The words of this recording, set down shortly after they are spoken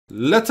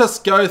Let us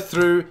go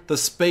through the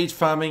speed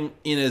farming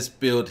inners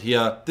build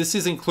here. This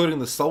is including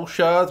the soul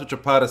shards, which are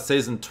part of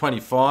season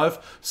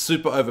 25,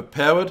 super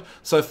overpowered.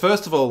 So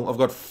first of all, I've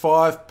got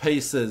 5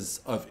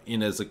 pieces of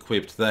inners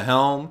equipped. The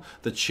helm,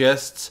 the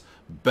chest,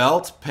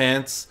 belt,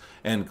 pants,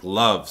 and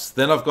gloves.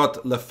 Then I've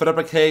got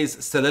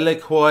Lefebvre's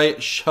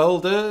Soliloquy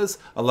shoulders.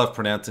 I love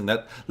pronouncing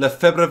that.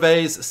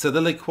 Lefebvre's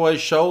Soliloquy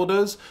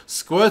shoulders,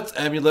 Squirt's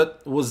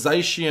amulet,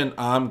 Wazacian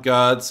arm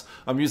guards.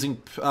 I'm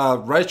using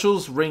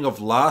Rachel's ring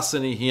of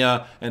larceny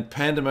here and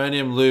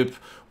Pandemonium loop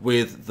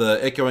with the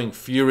Echoing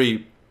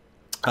Fury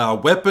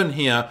weapon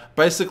here.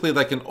 Basically,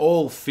 they can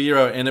all fear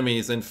our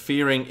enemies, and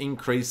fearing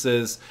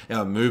increases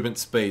our movement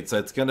speed. So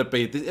it's going to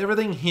be,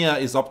 everything here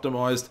is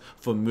optimized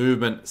for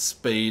movement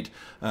speed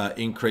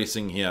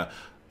increasing here.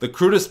 The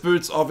Crudus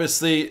boots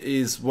obviously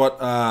is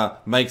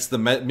what makes the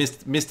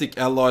Mystic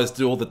allies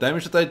do all the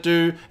damage that they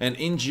do, and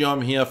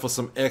Ingeom here for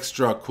some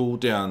extra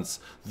cooldowns.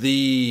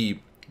 The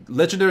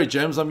legendary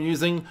gems I'm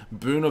using,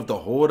 Boon of the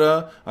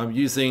Hoarder, I'm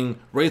using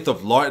Wreath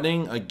of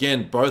Lightning,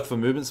 again both for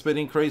movement speed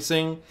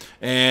increasing,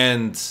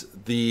 and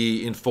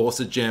the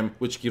Enforcer gem,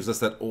 which gives us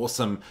that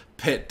awesome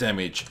pet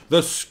damage.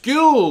 The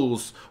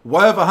skills,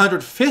 Way of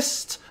 100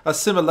 Fist,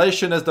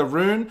 Assimilation as the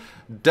rune,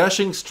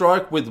 Dashing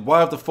Strike with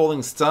Way of the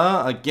Falling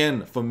Star,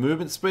 again for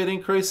movement speed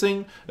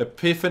increasing,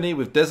 Epiphany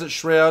with Desert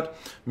Shroud,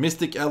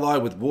 Mystic ally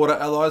with Water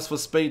allies for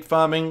speed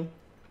farming,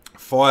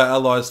 Fire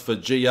allies for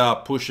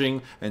GR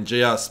pushing and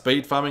GR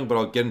speed farming, but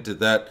I'll get into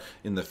that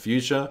in the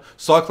future.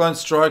 Cyclone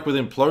Strike with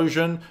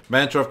Implosion,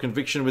 Mantra of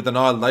Conviction with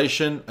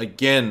Annihilation,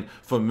 again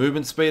for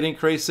movement speed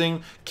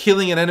increasing.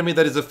 Killing an enemy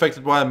that is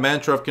affected by a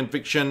Mantra of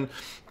Conviction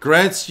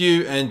grants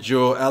you and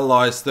your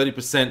allies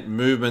 30%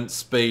 movement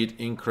speed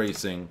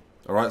increasing.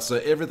 Alright, so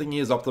everything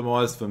here is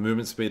optimized for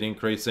movement speed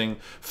increasing.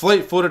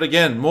 Fleet-footed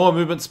again, more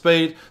movement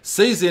speed,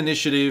 Seize the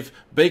Initiative,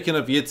 Beacon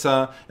of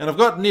Yitzhar, and I've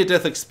got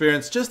near-death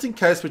experience just in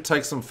case we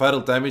take some fatal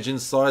damage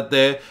inside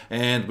there,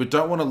 and we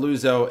don't want to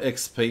lose our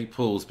XP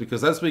pools,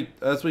 because as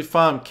we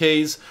farm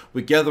keys,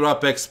 we gather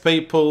up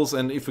XP pools,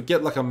 and if we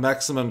get like a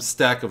maximum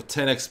stack of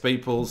 10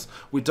 XP pools,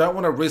 we don't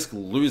want to risk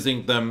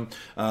losing them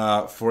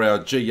for our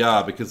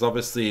GR, because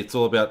obviously it's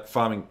all about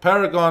farming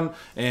Paragon,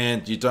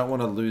 and you don't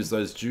want to lose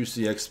those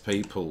juicy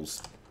XP pools.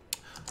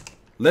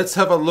 Let's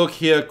have a look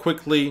here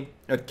quickly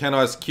at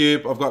Kanai's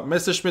Cube. I've got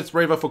Messerschmitt's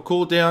Reaver for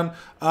cooldown,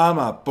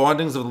 Armor,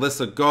 Bindings of the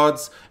Lesser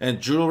Gods, and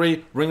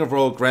Jewelry, Ring of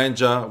Royal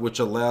Grandeur, which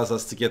allows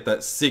us to get that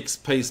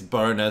 6-piece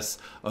bonus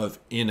of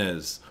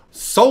inners.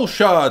 Soul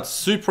Shards,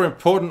 super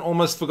important,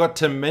 almost forgot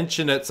to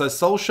mention it. So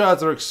Soul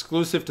Shards are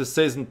exclusive to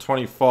Season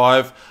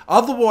 25.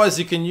 Otherwise,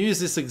 you can use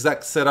this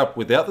exact setup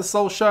without the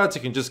Soul Shards.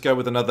 You can just go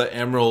with another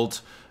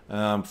Emerald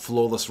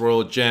Flawless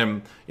Royal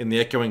Gem in the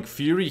Echoing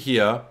Fury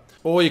here.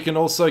 Or you can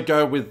also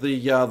go with the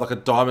like a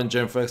diamond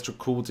gem for extra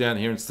cooldown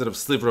here instead of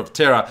Sliver of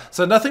Terror.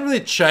 So nothing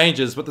really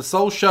changes, but the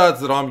soul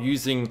shards that I'm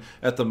using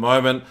at the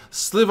moment,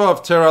 Sliver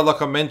of Terror,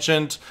 like I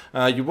mentioned,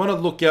 you want to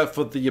look out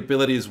for the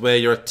abilities where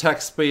your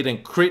attack speed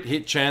and crit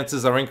hit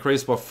chances are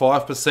increased by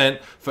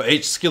 5% for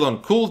each skill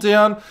on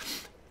cooldown.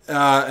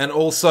 And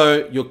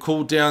also your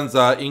cooldowns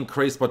are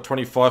increased by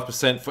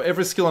 25%. For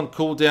every skill on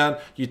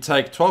cooldown, you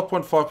take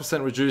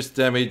 12.5% reduced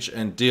damage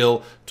and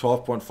deal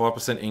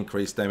 12.5%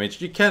 increased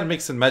damage. You can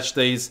mix and match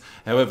these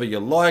however you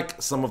like.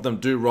 Some of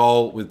them do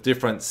roll with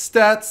different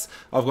stats.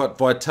 I've got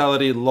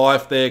Vitality,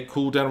 Life there,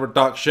 cooldown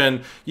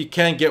reduction. You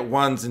can get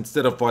ones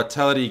instead of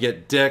Vitality, you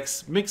get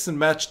Dex. Mix and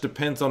match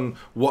depends on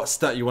what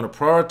stat you want to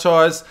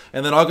prioritize.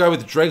 And then I'll go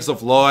with Dregs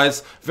of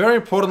Lies. Very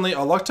importantly,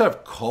 I like to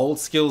have cold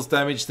skills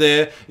damage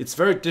there. It's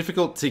very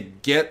difficult to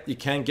get. You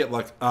can get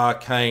like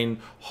Arcane,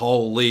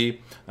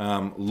 Holy,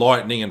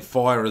 Lightning and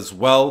Fire as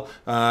well.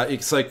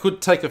 So it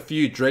could take a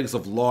few Dregs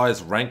of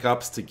Lies rank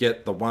ups to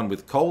get the one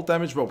with cold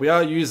damage, but we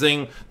are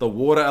using the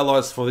water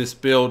allies for this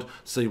build,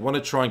 so you want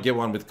to try and get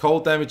one with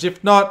cold damage.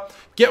 If not,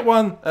 get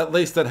one at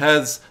least that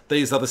has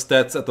these other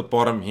stats at the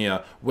bottom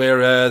here.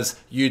 Whereas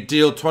you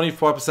deal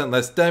 25%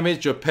 less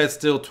damage, your pets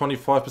deal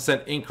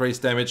 25%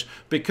 increased damage.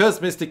 Because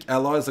Mystic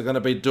allies are going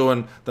to be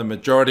doing the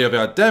majority of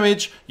our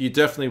damage, you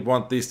definitely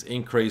want this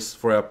increase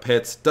for our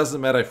pets. Doesn't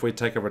matter if we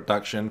take a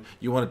reduction,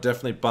 you want to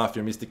definitely buff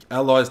your Mystic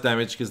allies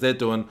damage because they're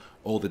doing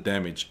all the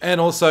damage. And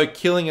also,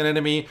 killing an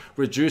enemy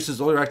reduces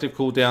all your active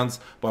cooldowns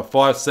by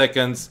 5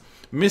 seconds.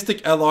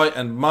 Mystic ally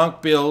and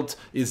monk build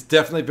is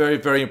definitely very,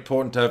 very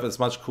important to have as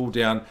much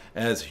cooldown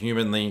as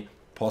humanly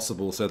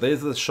possible. So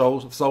these are the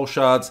soul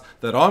shards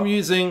that I'm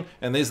using,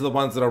 and these are the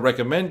ones that I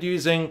recommend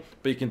using,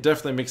 but you can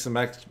definitely mix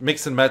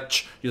and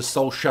match your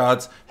soul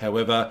shards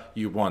however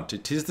you want.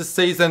 It is the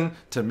season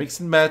to mix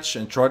and match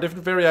and try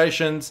different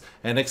variations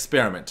and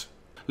experiment.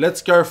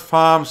 Let's go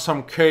farm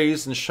some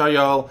keys and show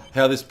y'all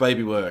how this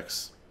baby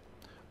works.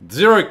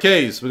 0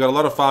 keys. We've got a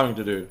lot of farming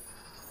to do.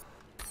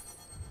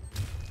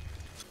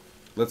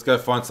 Let's go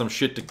find some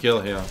shit to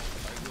kill here.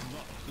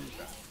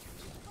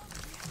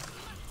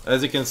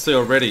 As you can see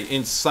already,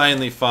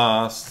 insanely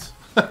fast.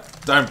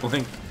 Don't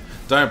blink.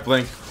 Don't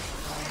blink.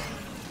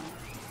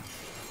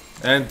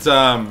 And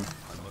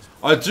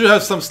I do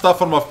have some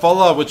stuff on my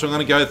follower which I'm going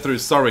to go through.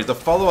 Sorry, the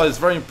follower is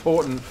very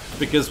important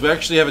because we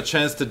actually have a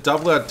chance to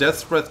double our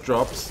Death's Breath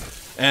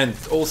drops. And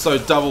also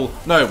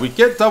we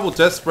get double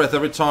Death's Breath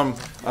every time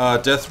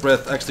Death's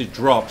Breath actually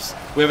drops.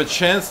 We have a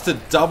chance to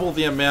double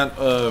the amount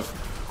of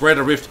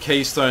Greater Rift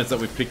Keystones that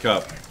we pick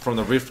up from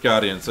the Rift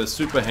Guardian, so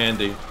super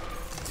handy.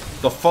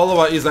 The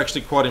follower is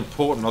actually quite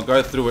important. I'll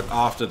go through it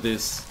after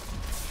this.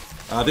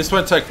 This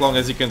won't take long,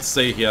 as you can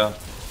see here.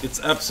 It's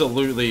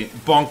absolutely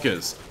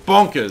bonkers.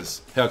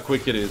 Bonkers how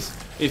quick it is.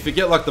 If you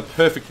get like the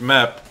perfect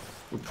map,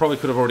 we probably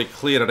could have already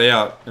cleared it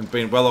out and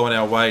been well on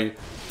our way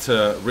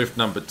to Rift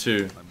number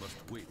 2.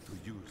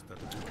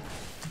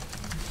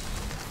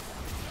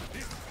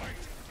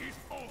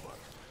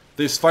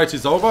 This fight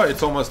is over.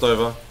 It's almost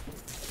over.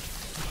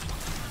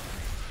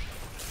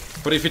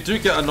 But if you do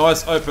get a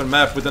nice open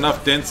map with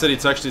enough density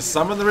to actually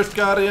summon the Rift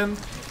Guardian,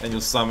 and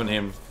you'll summon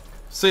him.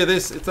 See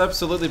this? It's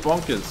absolutely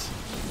bonkers.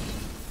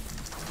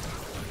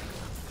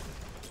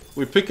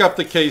 We pick up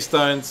the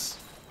Keystones,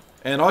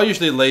 and I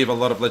usually leave a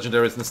lot of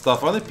legendaries and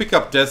stuff. I only pick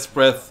up Death's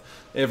Breath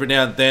every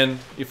now and then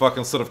if I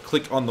can sort of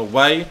click on the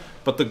way.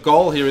 But the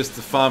goal here is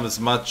to farm as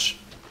much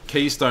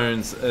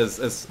Keystones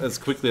as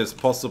quickly as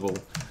possible.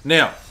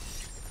 Now,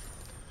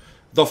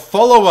 the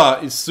follower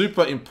is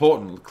super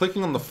important.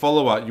 Clicking on the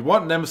follower, you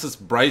want Nemesis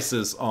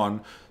Braces on.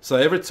 So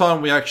every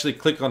time we actually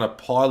click on a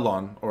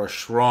pylon or a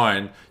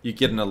shrine, you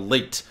get an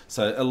elite.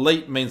 So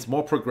elite means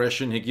more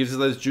progression. It gives you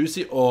those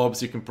juicy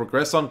orbs. You can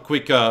progress on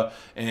quicker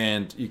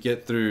and you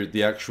get through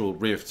the actual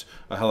rift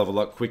a hell of a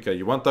lot quicker.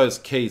 You want those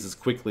keys as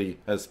quickly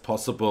as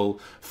possible.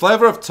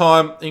 Flavor of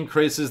Time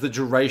increases the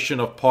duration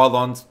of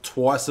pylons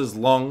twice as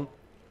long.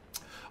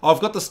 I've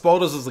got the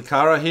Spolders of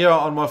Zakara here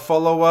on my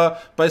follower.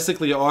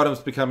 Basically, your items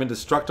become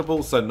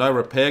indestructible, so no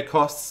repair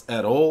costs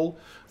at all.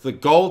 The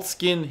gold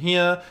skin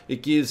here,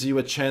 it gives you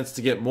a chance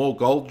to get more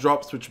gold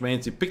drops, which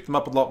means you pick them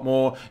up a lot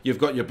more. You've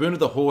got your Boon of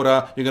the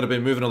Hoarder, you're going to be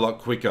moving a lot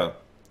quicker.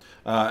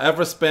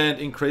 Avarice Band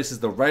increases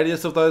the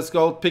radius of those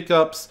gold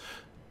pickups.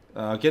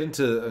 Get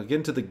into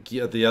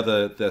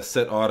the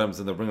set items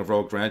and the Ring of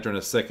Royal Grandeur in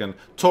a second.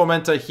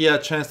 Tormentor here,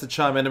 chance to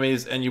charm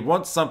enemies, and you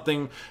want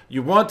something.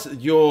 You want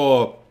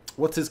your,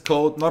 what's this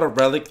called? Not a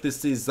relic.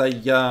 This is a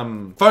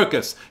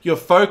focus. Your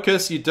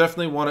focus, you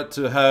definitely want it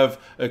to have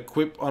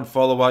equip on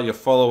follower. Your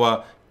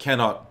follower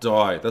cannot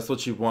die. That's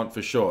what you want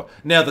for sure.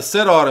 Now the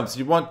set items,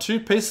 you want 2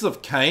 pieces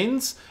of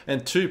canes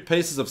and 2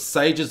 pieces of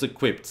sages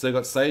equipped. So you've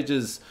got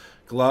sages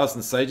gloves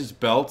and sages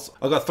belts.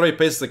 I've got 3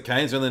 pieces of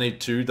canes. We only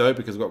need 2 though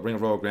because we've got Ring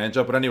of Royal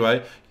Grandeur. But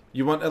anyway,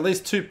 you want at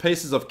least 2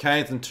 pieces of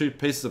canes and 2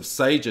 pieces of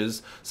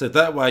sages, so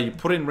that way you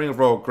put in Ring of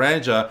Royal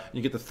Grandeur and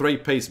you get the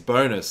 3-piece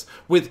bonus.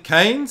 With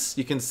canes,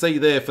 you can see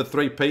there for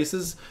 3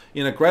 pieces,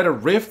 in a Greater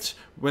Rift,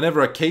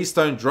 whenever a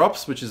keystone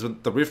drops, which is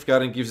what the Rift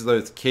Guardian gives you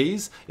those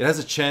keys, it has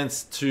a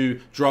chance to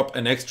drop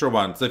an extra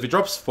one. So if it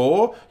drops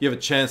 4, you have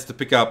a chance to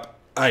pick up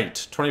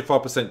 8,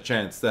 25%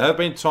 chance. There have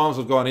been times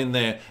I've gone in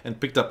there and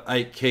picked up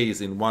 8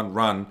 keys in one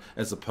run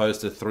as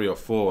opposed to 3 or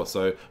 4.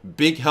 So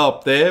big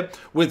help there.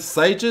 With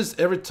sages,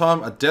 every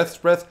time a Death's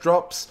Breath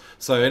drops,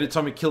 so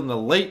anytime you kill an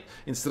elite,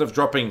 instead of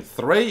dropping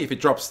 3, if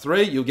it drops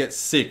 3, you'll get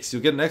 6.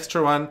 You'll get an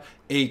extra one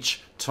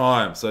each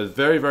time. So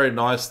very, very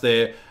nice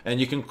there.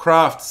 And you can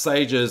craft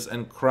sages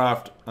and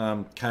craft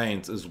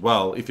canes as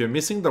well. If you're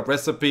missing the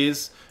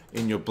recipes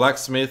in your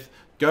blacksmith,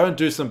 go and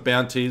do some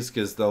bounties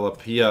because they'll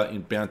appear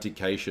in bounty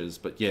caches.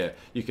 But yeah,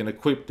 you can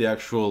equip the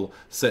actual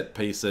set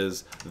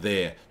pieces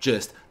there,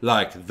 just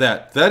like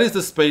that. That is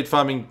the speed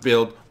farming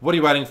build. What are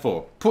you waiting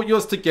for? Put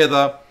yours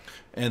together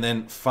and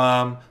then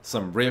farm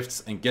some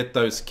rifts and get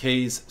those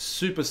keys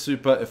super,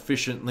 super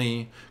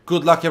efficiently.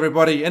 Good luck,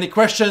 everybody. Any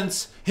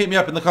questions? Hit me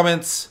up in the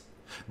comments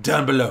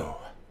down below.